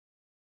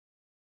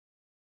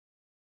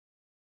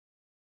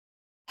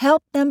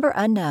Help number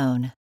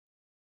unknown.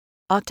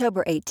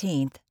 October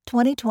 18th,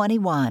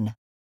 2021.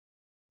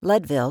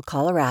 Leadville,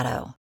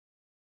 Colorado.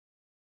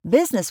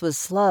 Business was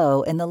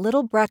slow in the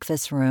little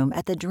breakfast room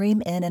at the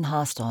Dream Inn and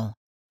Hostel.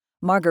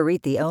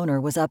 Marguerite, the owner,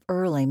 was up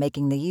early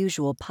making the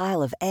usual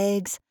pile of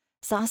eggs,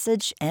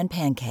 sausage, and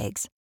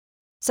pancakes.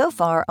 So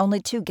far, only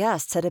 2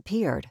 guests had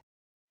appeared.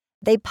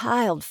 They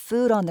piled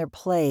food on their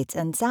plates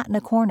and sat in a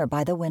corner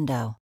by the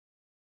window.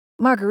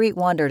 Marguerite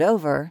wandered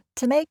over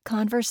to make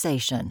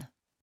conversation.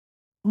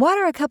 "What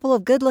are a couple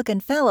of good-looking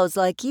fellows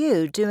like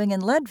you doing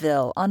in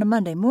Leadville on a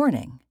Monday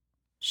morning?"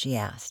 she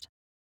asked.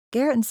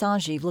 Garrett and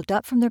Sanjeev looked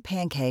up from their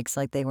pancakes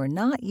like they were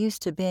not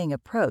used to being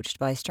approached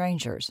by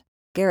strangers.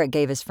 Garrett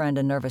gave his friend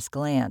a nervous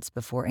glance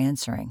before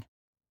answering.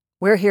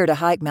 "We're here to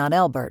hike Mount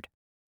Elbert."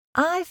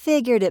 "I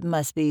figured it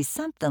must be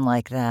something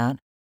like that,"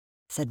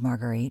 said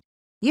Marguerite.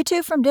 "You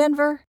two from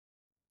Denver?"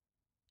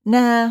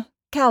 "Nah,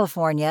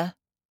 California,"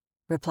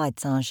 replied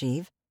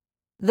Sanjeev.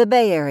 "The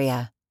Bay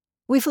Area.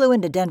 We flew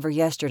into Denver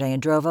yesterday and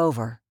drove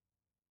over."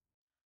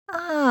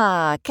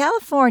 "Ah,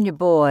 California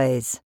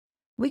boys.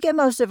 We get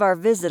most of our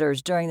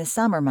visitors during the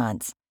summer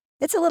months.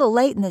 It's a little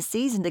late in the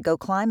season to go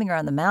climbing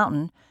around the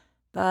mountain,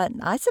 but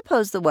I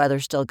suppose the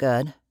weather's still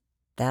good.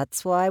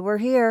 That's why we're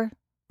here,"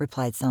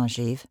 replied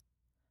Sanjeev.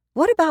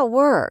 "What about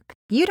work?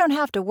 You don't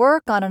have to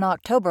work on an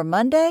October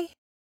Monday?"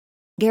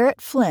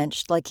 Garrett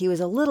flinched like he was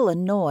a little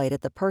annoyed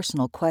at the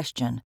personal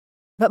question,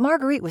 but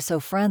Marguerite was so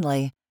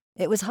friendly,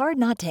 it was hard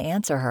not to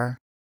answer her.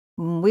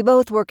 "We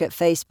both work at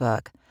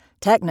Facebook.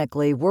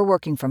 Technically, we're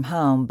working from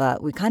home,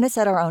 but we kind of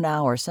set our own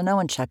hours so no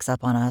one checks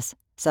up on us.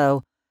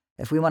 So,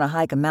 if we want to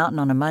hike a mountain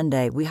on a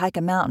Monday, we hike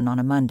a mountain on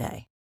a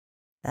Monday."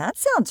 "That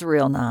sounds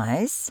real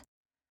nice.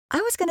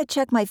 I was going to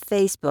check my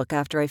Facebook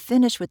after I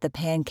finish with the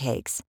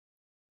pancakes.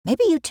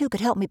 Maybe you two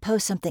could help me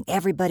post something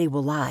everybody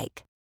will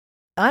like."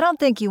 "I don't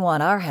think you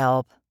want our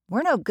help.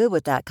 We're no good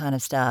with that kind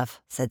of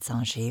stuff," said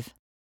Sanjeev.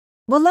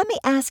 "Well, let me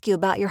ask you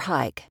about your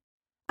hike.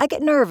 I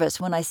get nervous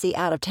when I see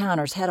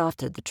out-of-towners head off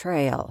to the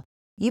trail.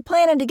 You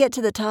planning to get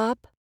to the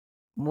top?"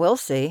 "We'll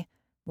see.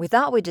 We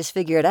thought we'd just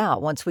figure it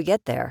out once we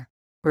get there,"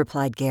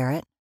 replied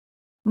Garrett.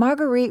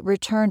 Marguerite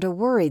returned a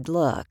worried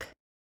look.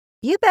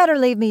 "You better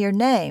leave me your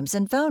names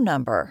and phone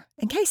number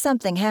in case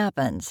something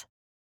happens."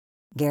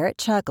 Garrett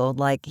chuckled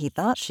like he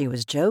thought she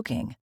was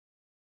joking.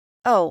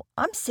 "Oh,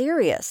 I'm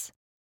serious,"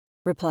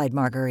 replied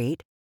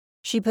Marguerite.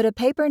 She put a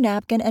paper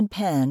napkin and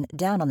pen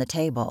down on the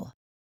table.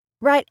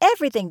 "Write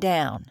everything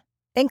down,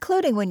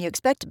 including when you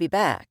expect to be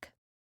back."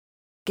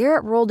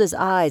 Garrett rolled his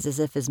eyes as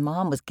if his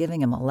mom was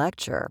giving him a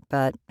lecture,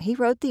 but he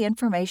wrote the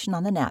information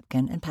on the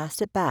napkin and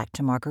passed it back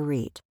to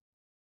Marguerite.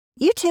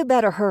 "You two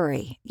better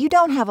hurry. You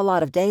don't have a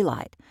lot of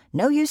daylight.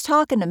 No use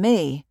talking to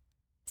me,"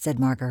 said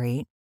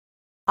Marguerite.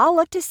 "I'll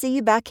look to see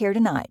you back here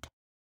tonight."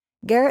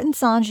 Garrett and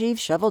Sanjeev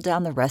shoveled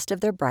down the rest of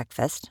their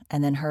breakfast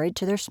and then hurried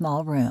to their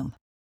small room.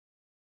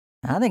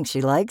 "I think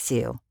she likes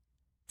you,"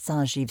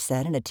 Sanjeev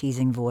said in a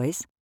teasing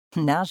voice.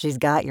 "Now she's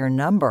got your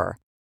number."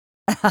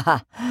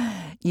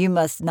 "You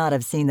must not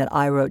have seen that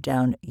I wrote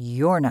down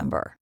your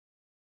number."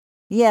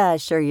 "Yeah,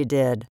 sure you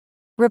did,"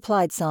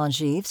 replied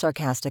Sanjeev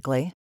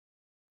sarcastically.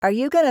 "Are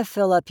you going to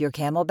fill up your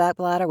Camelback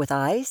bladder with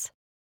ice?"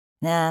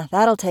 "Nah,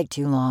 that'll take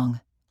too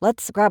long.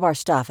 Let's grab our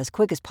stuff as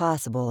quick as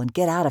possible and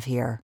get out of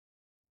here."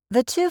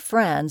 The two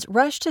friends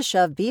rushed to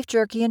shove beef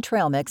jerky and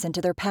trail mix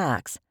into their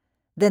packs.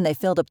 Then they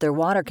filled up their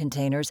water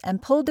containers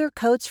and pulled their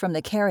coats from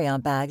the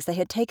carry-on bags they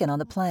had taken on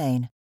the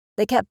plane.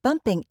 They kept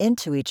bumping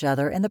into each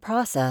other in the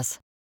process.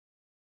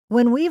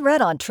 "When we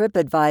read on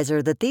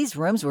TripAdvisor that these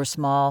rooms were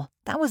small,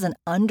 that was an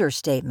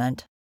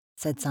understatement,"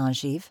 said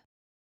Sanjeev.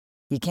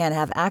 "You can't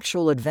have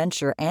actual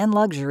adventure and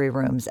luxury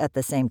rooms at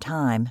the same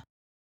time,"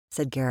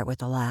 said Garrett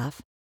with a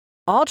laugh.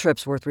 "All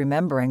trips worth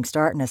remembering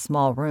start in a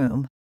small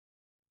room."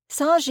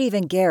 Sanjeev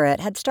and Garrett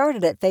had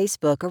started at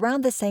Facebook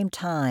around the same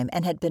time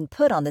and had been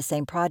put on the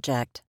same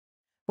project.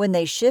 When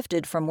they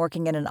shifted from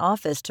working in an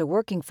office to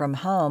working from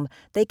home,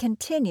 they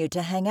continued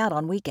to hang out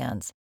on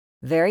weekends.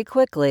 Very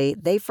quickly,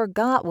 they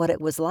forgot what it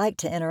was like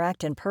to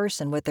interact in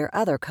person with their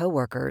other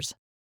coworkers.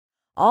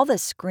 All the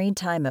screen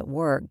time at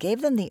work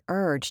gave them the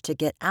urge to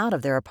get out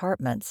of their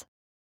apartments.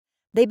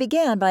 They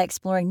began by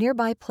exploring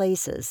nearby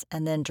places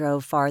and then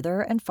drove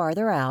farther and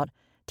farther out,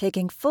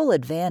 taking full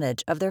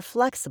advantage of their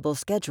flexible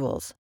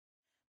schedules.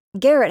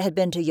 Garrett had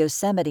been to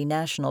Yosemite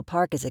National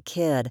Park as a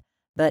kid,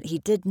 but he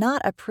did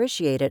not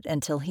appreciate it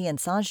until he and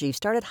Sanjeev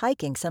started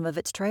hiking some of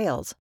its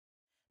trails.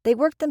 They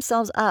worked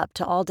themselves up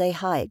to all-day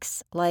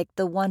hikes, like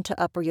the one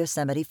to Upper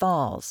Yosemite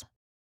Falls.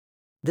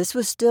 "This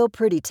was still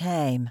pretty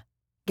tame,"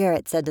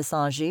 Garrett said to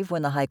Sanjeev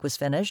when the hike was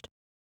finished.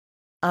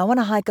 "I want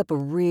to hike up a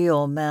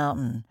real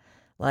mountain,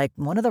 like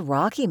one of the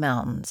Rocky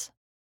Mountains."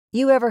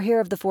 "You ever hear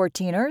of the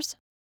 14ers?"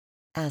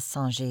 asked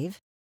Sanjeev.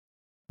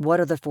 "What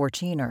are the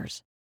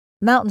 14ers?"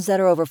 "Mountains that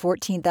are over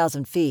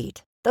 14,000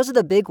 feet. Those are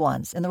the big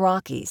ones in the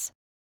Rockies."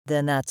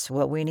 "Then that's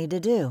what we need to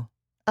do.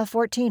 A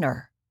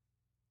 14er.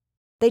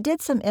 They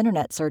did some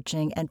internet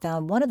searching and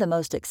found one of the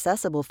most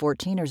accessible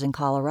 14ers in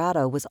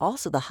Colorado was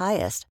also the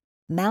highest,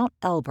 Mount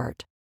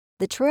Elbert.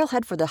 The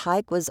trailhead for the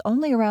hike was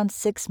only around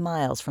 6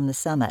 miles from the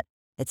summit.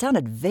 It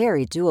sounded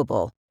very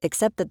doable,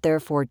 except that their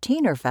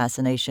 14er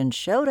fascination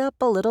showed up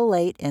a little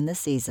late in the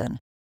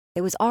season.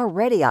 It was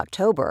already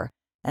October,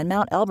 and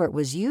Mount Elbert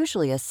was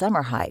usually a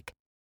summer hike.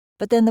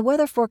 But then the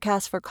weather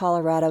forecast for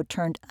Colorado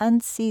turned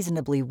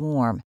unseasonably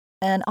warm,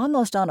 and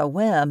almost on a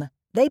whim,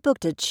 they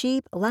booked a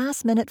cheap,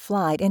 last-minute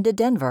flight into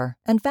Denver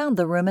and found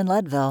the room in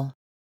Leadville.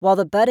 While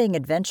the budding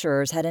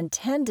adventurers had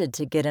intended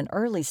to get an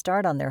early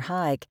start on their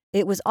hike,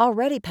 it was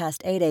already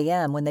past 8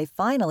 a.m. when they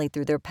finally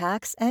threw their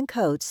packs and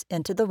coats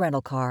into the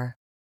rental car.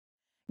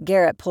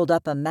 Garrett pulled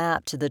up a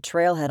map to the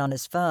trailhead on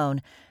his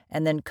phone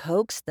and then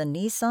coaxed the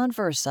Nissan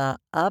Versa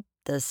up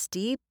the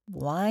steep,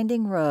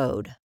 winding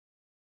road.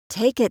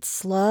 "Take it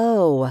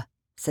slow,"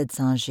 said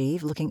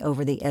Sanjeev, looking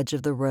over the edge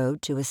of the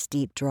road to a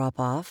steep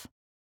drop-off.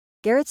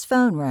 Garrett's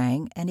phone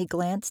rang, and he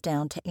glanced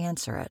down to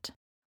answer it.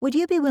 "Would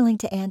you be willing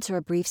to answer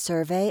a brief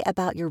survey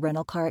about your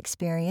rental car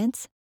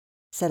experience?"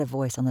 said a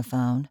voice on the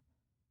phone.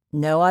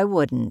 "No, I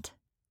wouldn't,"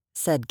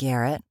 said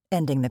Garrett,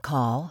 ending the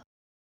call.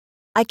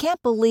 "I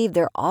can't believe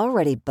they're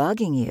already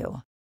bugging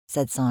you,"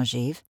 said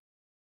Sanjeev.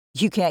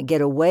 "You can't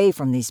get away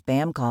from these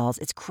spam calls.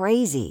 It's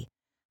crazy.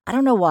 I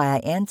don't know why I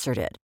answered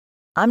it.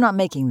 I'm not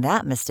making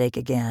that mistake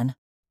again."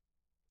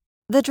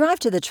 The drive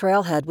to the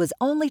trailhead was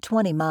only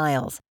 20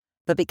 miles,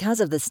 but because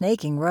of the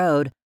snaking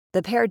road,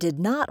 the pair did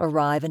not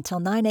arrive until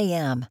 9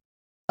 a.m.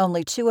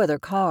 Only 2 other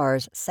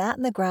cars sat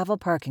in the gravel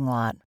parking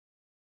lot.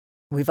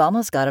 "We've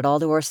almost got it all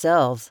to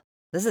ourselves.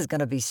 This is going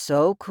to be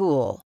so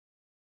cool."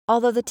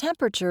 Although the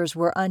temperatures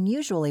were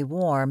unusually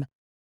warm,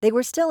 they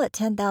were still at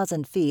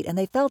 10,000 feet and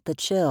they felt the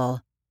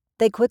chill.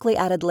 They quickly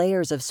added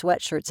layers of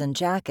sweatshirts and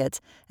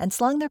jackets and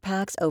slung their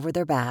packs over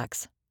their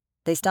backs.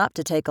 They stopped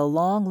to take a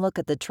long look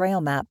at the trail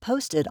map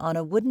posted on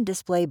a wooden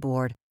display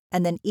board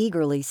and then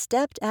eagerly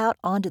stepped out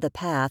onto the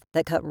path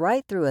that cut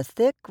right through a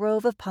thick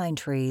grove of pine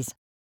trees.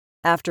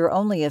 After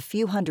only a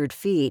few hundred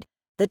feet,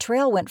 the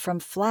trail went from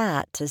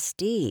flat to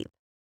steep.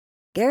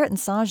 Garrett and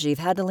Sanjeev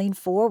had to lean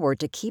forward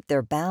to keep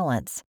their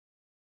balance.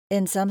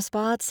 In some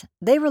spots,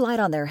 they relied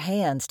on their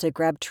hands to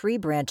grab tree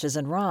branches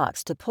and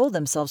rocks to pull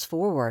themselves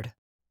forward.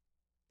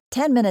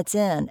 10 minutes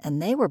in,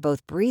 and they were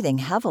both breathing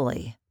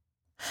heavily.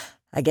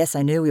 "I guess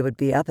I knew we would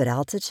be up at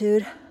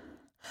altitude,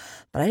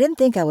 but I didn't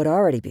think I would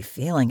already be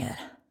feeling it,"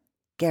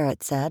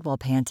 Garrett said while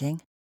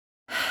panting.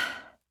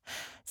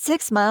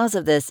 6 miles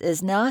of this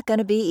is not going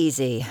to be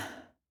easy,"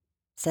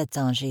 said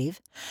Sanjeev.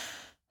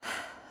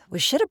 "We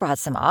should have brought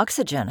some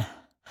oxygen."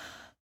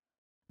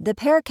 The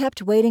pair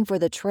kept waiting for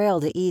the trail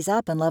to ease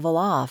up and level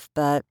off,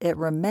 but it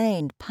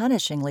remained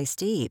punishingly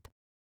steep.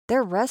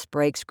 Their rest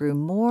breaks grew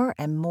more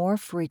and more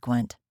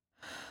frequent.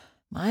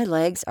 "My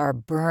legs are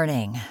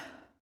burning,"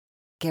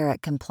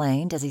 Garrett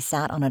complained as he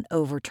sat on an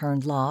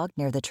overturned log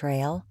near the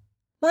trail.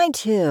 "Mine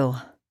too,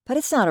 but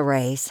it's not a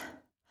race.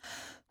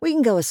 We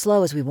can go as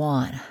slow as we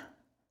want."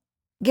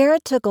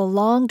 Garrett took a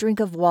long drink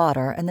of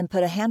water and then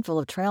put a handful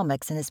of trail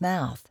mix in his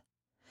mouth.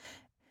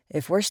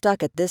 "If we're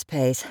stuck at this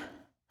pace,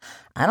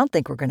 I don't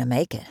think we're going to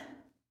make it."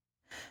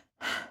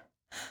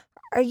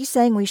 "Are you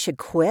saying we should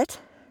quit?"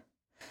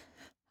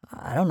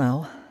 "I don't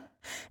know.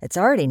 It's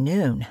already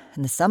noon,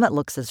 and the summit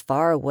looks as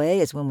far away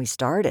as when we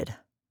started."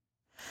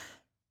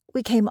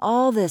 "We came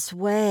all this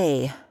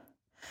way.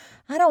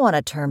 I don't want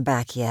to turn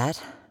back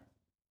yet."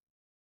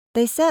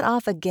 They set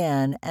off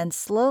again, and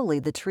slowly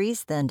the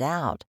trees thinned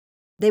out.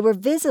 They were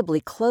visibly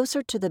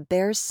closer to the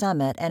bare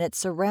summit and its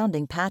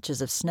surrounding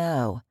patches of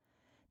snow.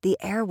 The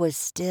air was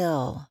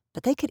still,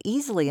 but they could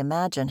easily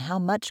imagine how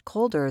much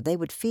colder they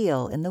would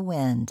feel in the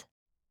wind.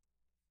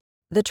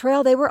 The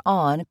trail they were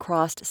on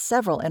crossed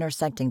several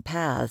intersecting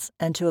paths,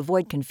 and to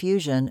avoid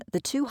confusion, the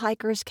 2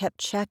 hikers kept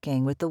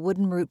checking with the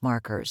wooden route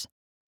markers.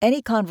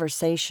 Any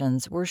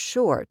conversations were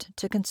short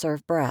to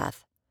conserve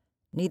breath.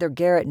 Neither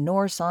Garrett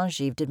nor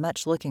Sanjeev did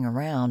much looking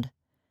around.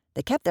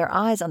 They kept their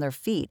eyes on their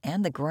feet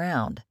and the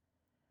ground.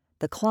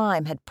 The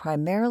climb had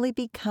primarily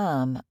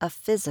become a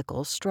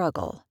physical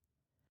struggle.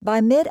 By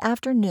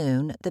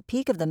mid-afternoon, the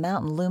peak of the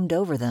mountain loomed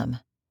over them.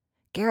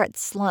 Garrett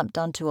slumped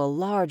onto a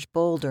large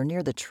boulder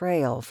near the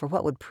trail for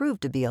what would prove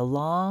to be a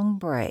long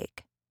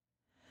break.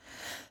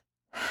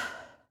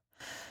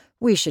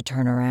 "We should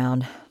turn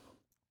around.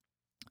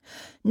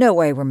 No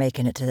way we're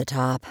making it to the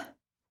top,"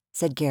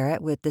 said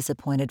Garrett with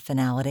disappointed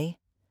finality.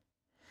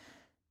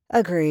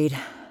 "Agreed.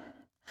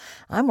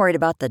 I'm worried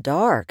about the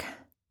dark,"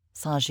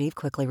 Sanjeev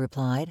quickly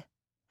replied.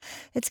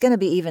 "It's going to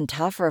be even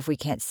tougher if we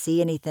can't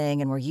see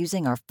anything and we're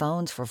using our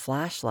phones for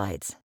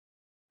flashlights.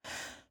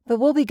 But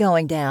we'll be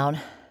going down.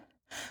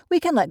 We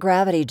can let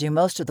gravity do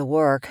most of the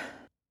work."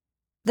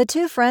 The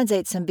 2 friends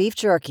ate some beef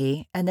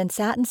jerky and then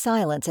sat in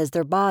silence as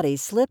their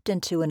bodies slipped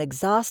into an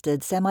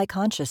exhausted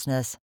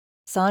semi-consciousness.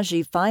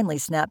 Sanjeev finally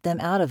snapped them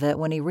out of it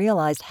when he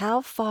realized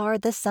how far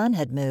the sun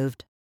had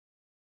moved.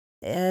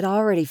 "It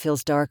already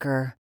feels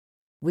darker.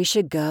 We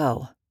should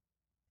go."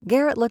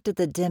 Garrett looked at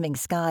the dimming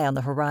sky on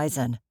the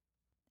horizon.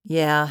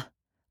 "Yeah,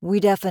 we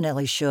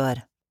definitely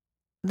should."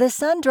 The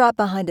sun dropped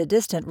behind a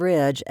distant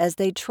ridge as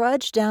they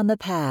trudged down the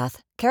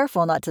path,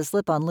 careful not to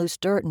slip on loose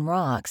dirt and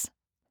rocks.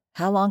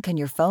 "How long can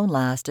your phone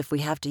last if we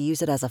have to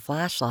use it as a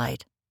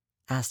flashlight?"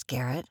 asked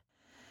Garrett.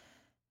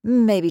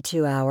 "Maybe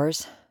 2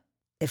 hours.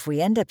 If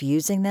we end up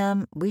using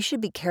them, we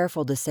should be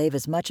careful to save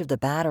as much of the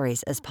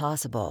batteries as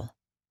possible."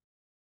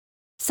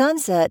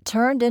 Sunset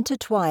turned into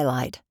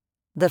twilight.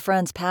 The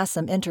friends passed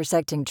some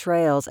intersecting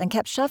trails and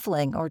kept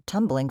shuffling or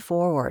tumbling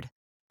forward.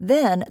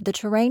 Then the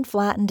terrain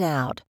flattened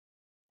out.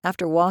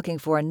 After walking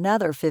for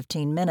another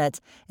 15 minutes,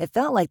 it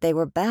felt like they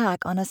were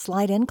back on a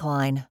slight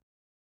incline.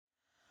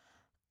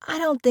 "I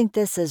don't think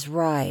this is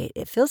right.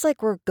 It feels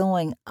like we're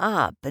going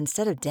up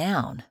instead of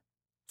down,"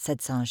 said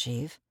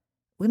Sanjeev.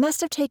 "We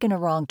must have taken a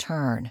wrong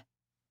turn."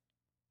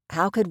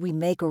 "How could we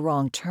make a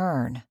wrong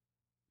turn?"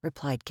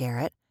 replied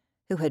Garrett,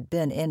 who had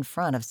been in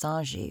front of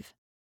Sanjeev.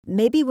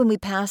 "Maybe when we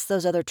passed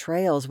those other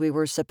trails we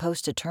were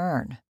supposed to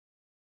turn."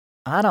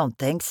 "I don't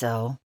think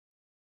so."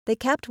 They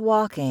kept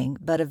walking,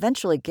 but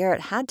eventually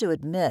Garrett had to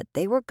admit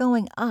they were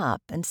going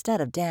up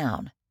instead of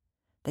down.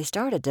 They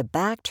started to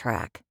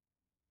backtrack.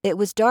 It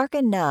was dark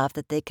enough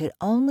that they could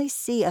only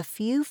see a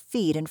few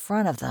feet in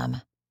front of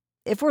them.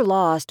 "If we're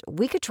lost,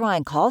 we could try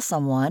and call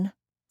someone,"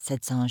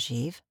 said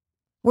Sanjeev.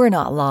 "We're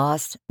not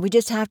lost. We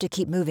just have to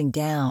keep moving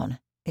down.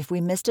 If we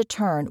missed a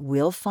turn,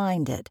 we'll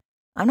find it.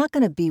 I'm not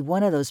going to be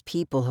one of those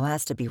people who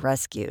has to be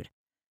rescued.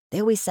 They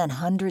always send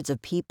hundreds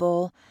of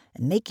people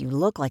and make you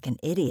look like an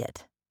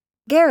idiot."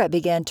 Garrett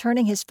began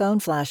turning his phone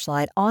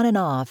flashlight on and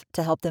off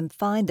to help them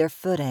find their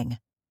footing.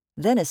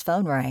 Then his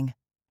phone rang.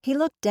 He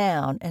looked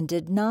down and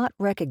did not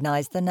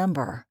recognize the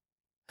number.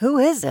 "Who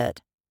is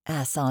it?"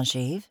 asked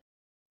Sanjeev.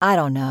 "I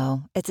don't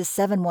know. It's a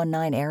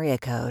 719 area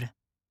code.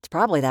 It's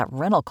probably that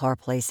rental car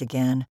place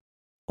again.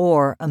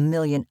 Or a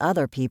million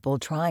other people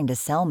trying to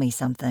sell me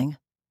something."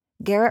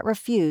 Garrett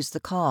refused the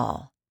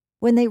call.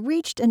 When they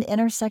reached an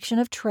intersection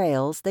of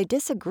trails, they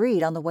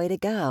disagreed on the way to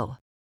go.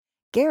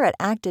 Garrett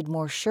acted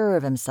more sure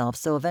of himself,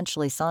 so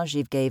eventually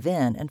Sanjeev gave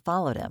in and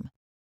followed him.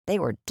 They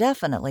were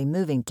definitely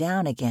moving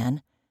down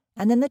again,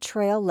 and then the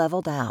trail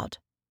leveled out.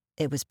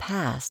 It was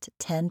past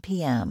 10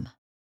 p.m.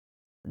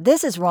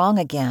 "This is wrong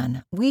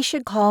again. We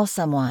should call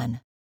someone,"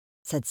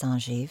 said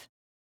Sanjeev.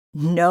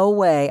 "No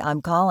way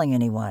I'm calling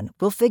anyone.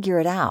 We'll figure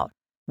it out.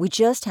 We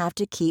just have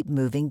to keep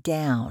moving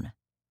down."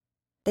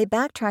 They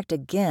backtracked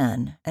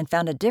again and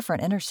found a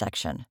different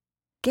intersection.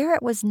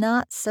 Garrett was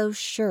not so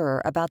sure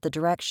about the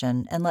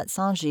direction and let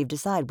Sanjeev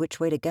decide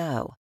which way to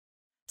go.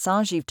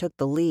 Sanjeev took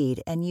the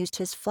lead and used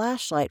his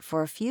flashlight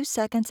for a few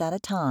seconds at a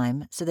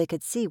time so they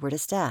could see where to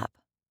step.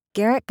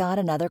 Garrett got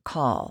another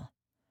call.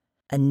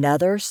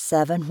 "Another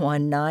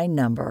 719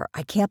 number.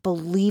 I can't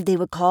believe they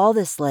would call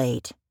this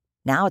late.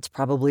 Now it's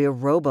probably a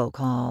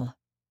robocall."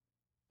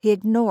 He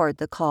ignored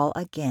the call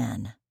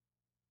again.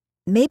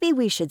 "Maybe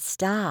we should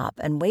stop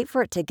and wait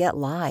for it to get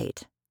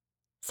light,"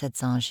 said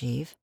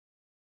Sanjeev.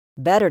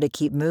 "Better to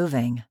keep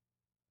moving,"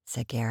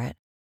 said Garrett.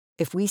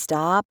 "If we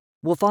stop,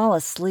 we'll fall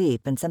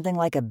asleep and something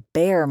like a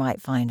bear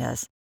might find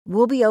us.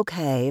 We'll be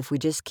okay if we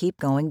just keep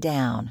going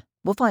down.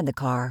 We'll find the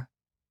car."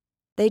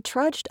 They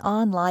trudged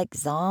on like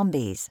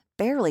zombies,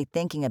 barely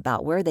thinking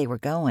about where they were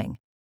going.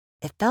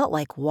 It felt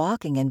like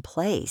walking in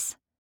place.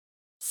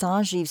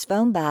 Sanjeev's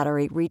phone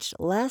battery reached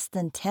less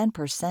than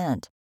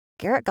 10%.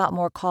 Garrett got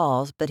more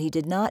calls, but he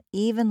did not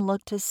even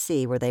look to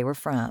see where they were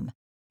from.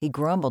 He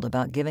grumbled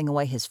about giving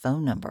away his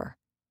phone number.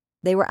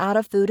 They were out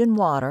of food and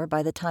water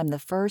by the time the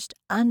first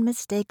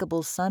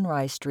unmistakable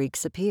sunrise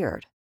streaks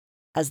appeared.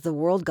 As the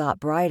world got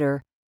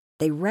brighter,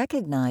 they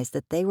recognized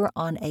that they were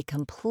on a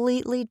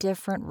completely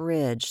different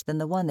ridge than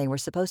the one they were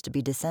supposed to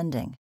be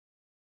descending.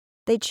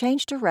 They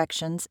changed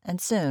directions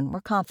and soon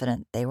were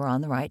confident they were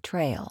on the right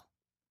trail.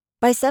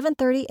 By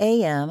 7:30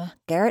 a.m.,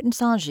 Garrett and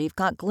Sanjeev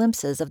caught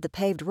glimpses of the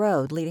paved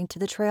road leading to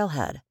the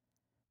trailhead.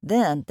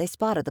 Then they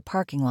spotted the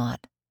parking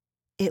lot.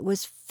 It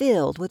was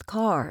filled with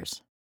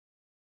cars.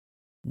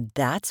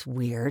 "That's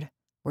weird.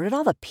 Where did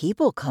all the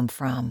people come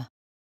from?"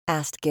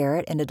 asked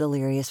Garrett in a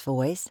delirious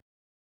voice.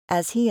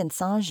 As he and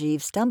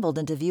Sanjeev stumbled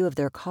into view of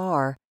their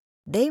car,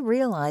 they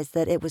realized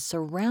that it was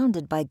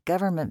surrounded by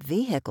government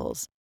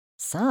vehicles,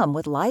 some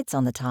with lights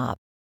on the top.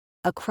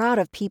 A crowd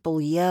of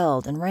people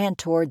yelled and ran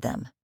toward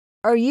them.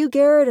 "Are you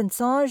Garrett and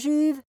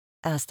Sanjeev?"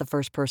 asked the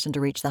first person to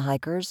reach the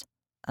hikers.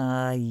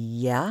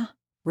 Yeah,"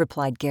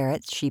 replied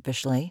Garrett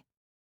sheepishly.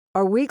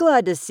 "Are we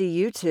glad to see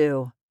you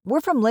two?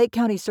 We're from Lake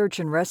County Search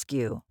and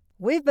Rescue.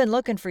 We've been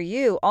looking for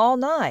you all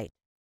night."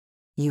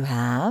 "You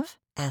have?"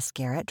 asked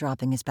Garrett,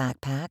 dropping his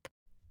backpack.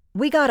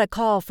 "We got a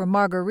call from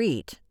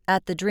Marguerite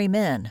at the Dream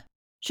Inn.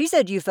 She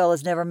said you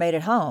fellas never made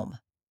it home.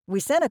 We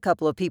sent a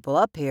couple of people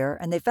up here,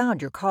 and they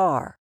found your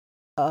car."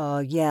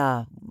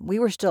 Yeah, we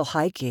were still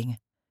hiking.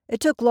 It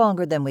took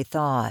longer than we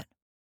thought."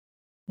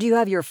 "Do you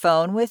have your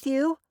phone with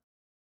you?"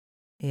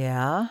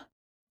 "Yeah."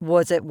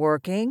 "Was it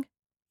working?"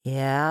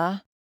 "Yeah."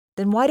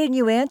 "Then why didn't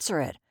you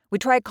answer it? We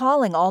tried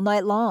calling all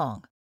night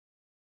long."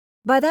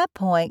 By that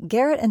point,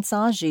 Garrett and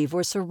Sanjeev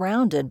were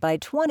surrounded by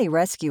 20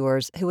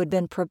 rescuers who had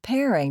been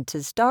preparing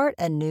to start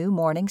a new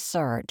morning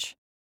search.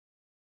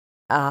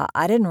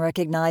 I didn't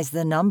recognize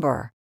the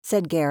number,"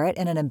 said Garrett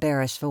in an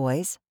embarrassed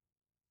voice.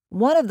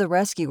 One of the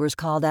rescuers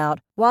called out,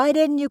 "Why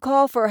didn't you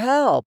call for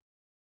help?"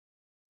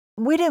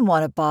 "We didn't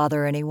want to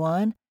bother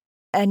anyone.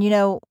 And,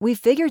 we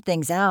figured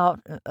things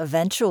out,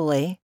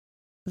 eventually."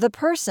 The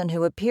person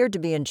who appeared to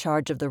be in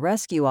charge of the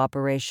rescue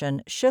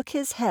operation shook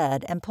his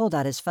head and pulled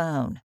out his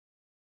phone.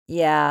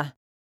 "Yeah,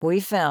 we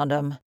found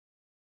 'em,"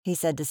 he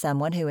said to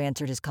someone who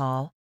answered his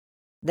call.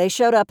 "They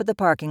showed up at the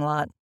parking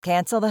lot.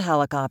 Cancel the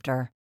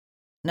helicopter."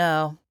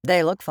 "No,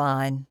 they look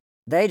fine.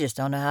 They just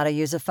don't know how to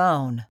use a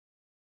phone."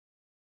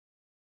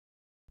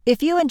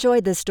 If you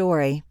enjoyed this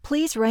story,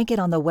 please rank it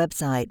on the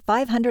website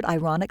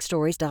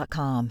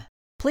 500ironicstories.com.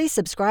 Please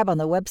subscribe on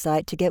the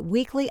website to get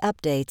weekly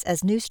updates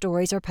as new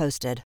stories are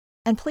posted.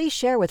 And please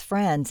share with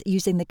friends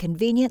using the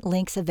convenient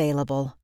links available.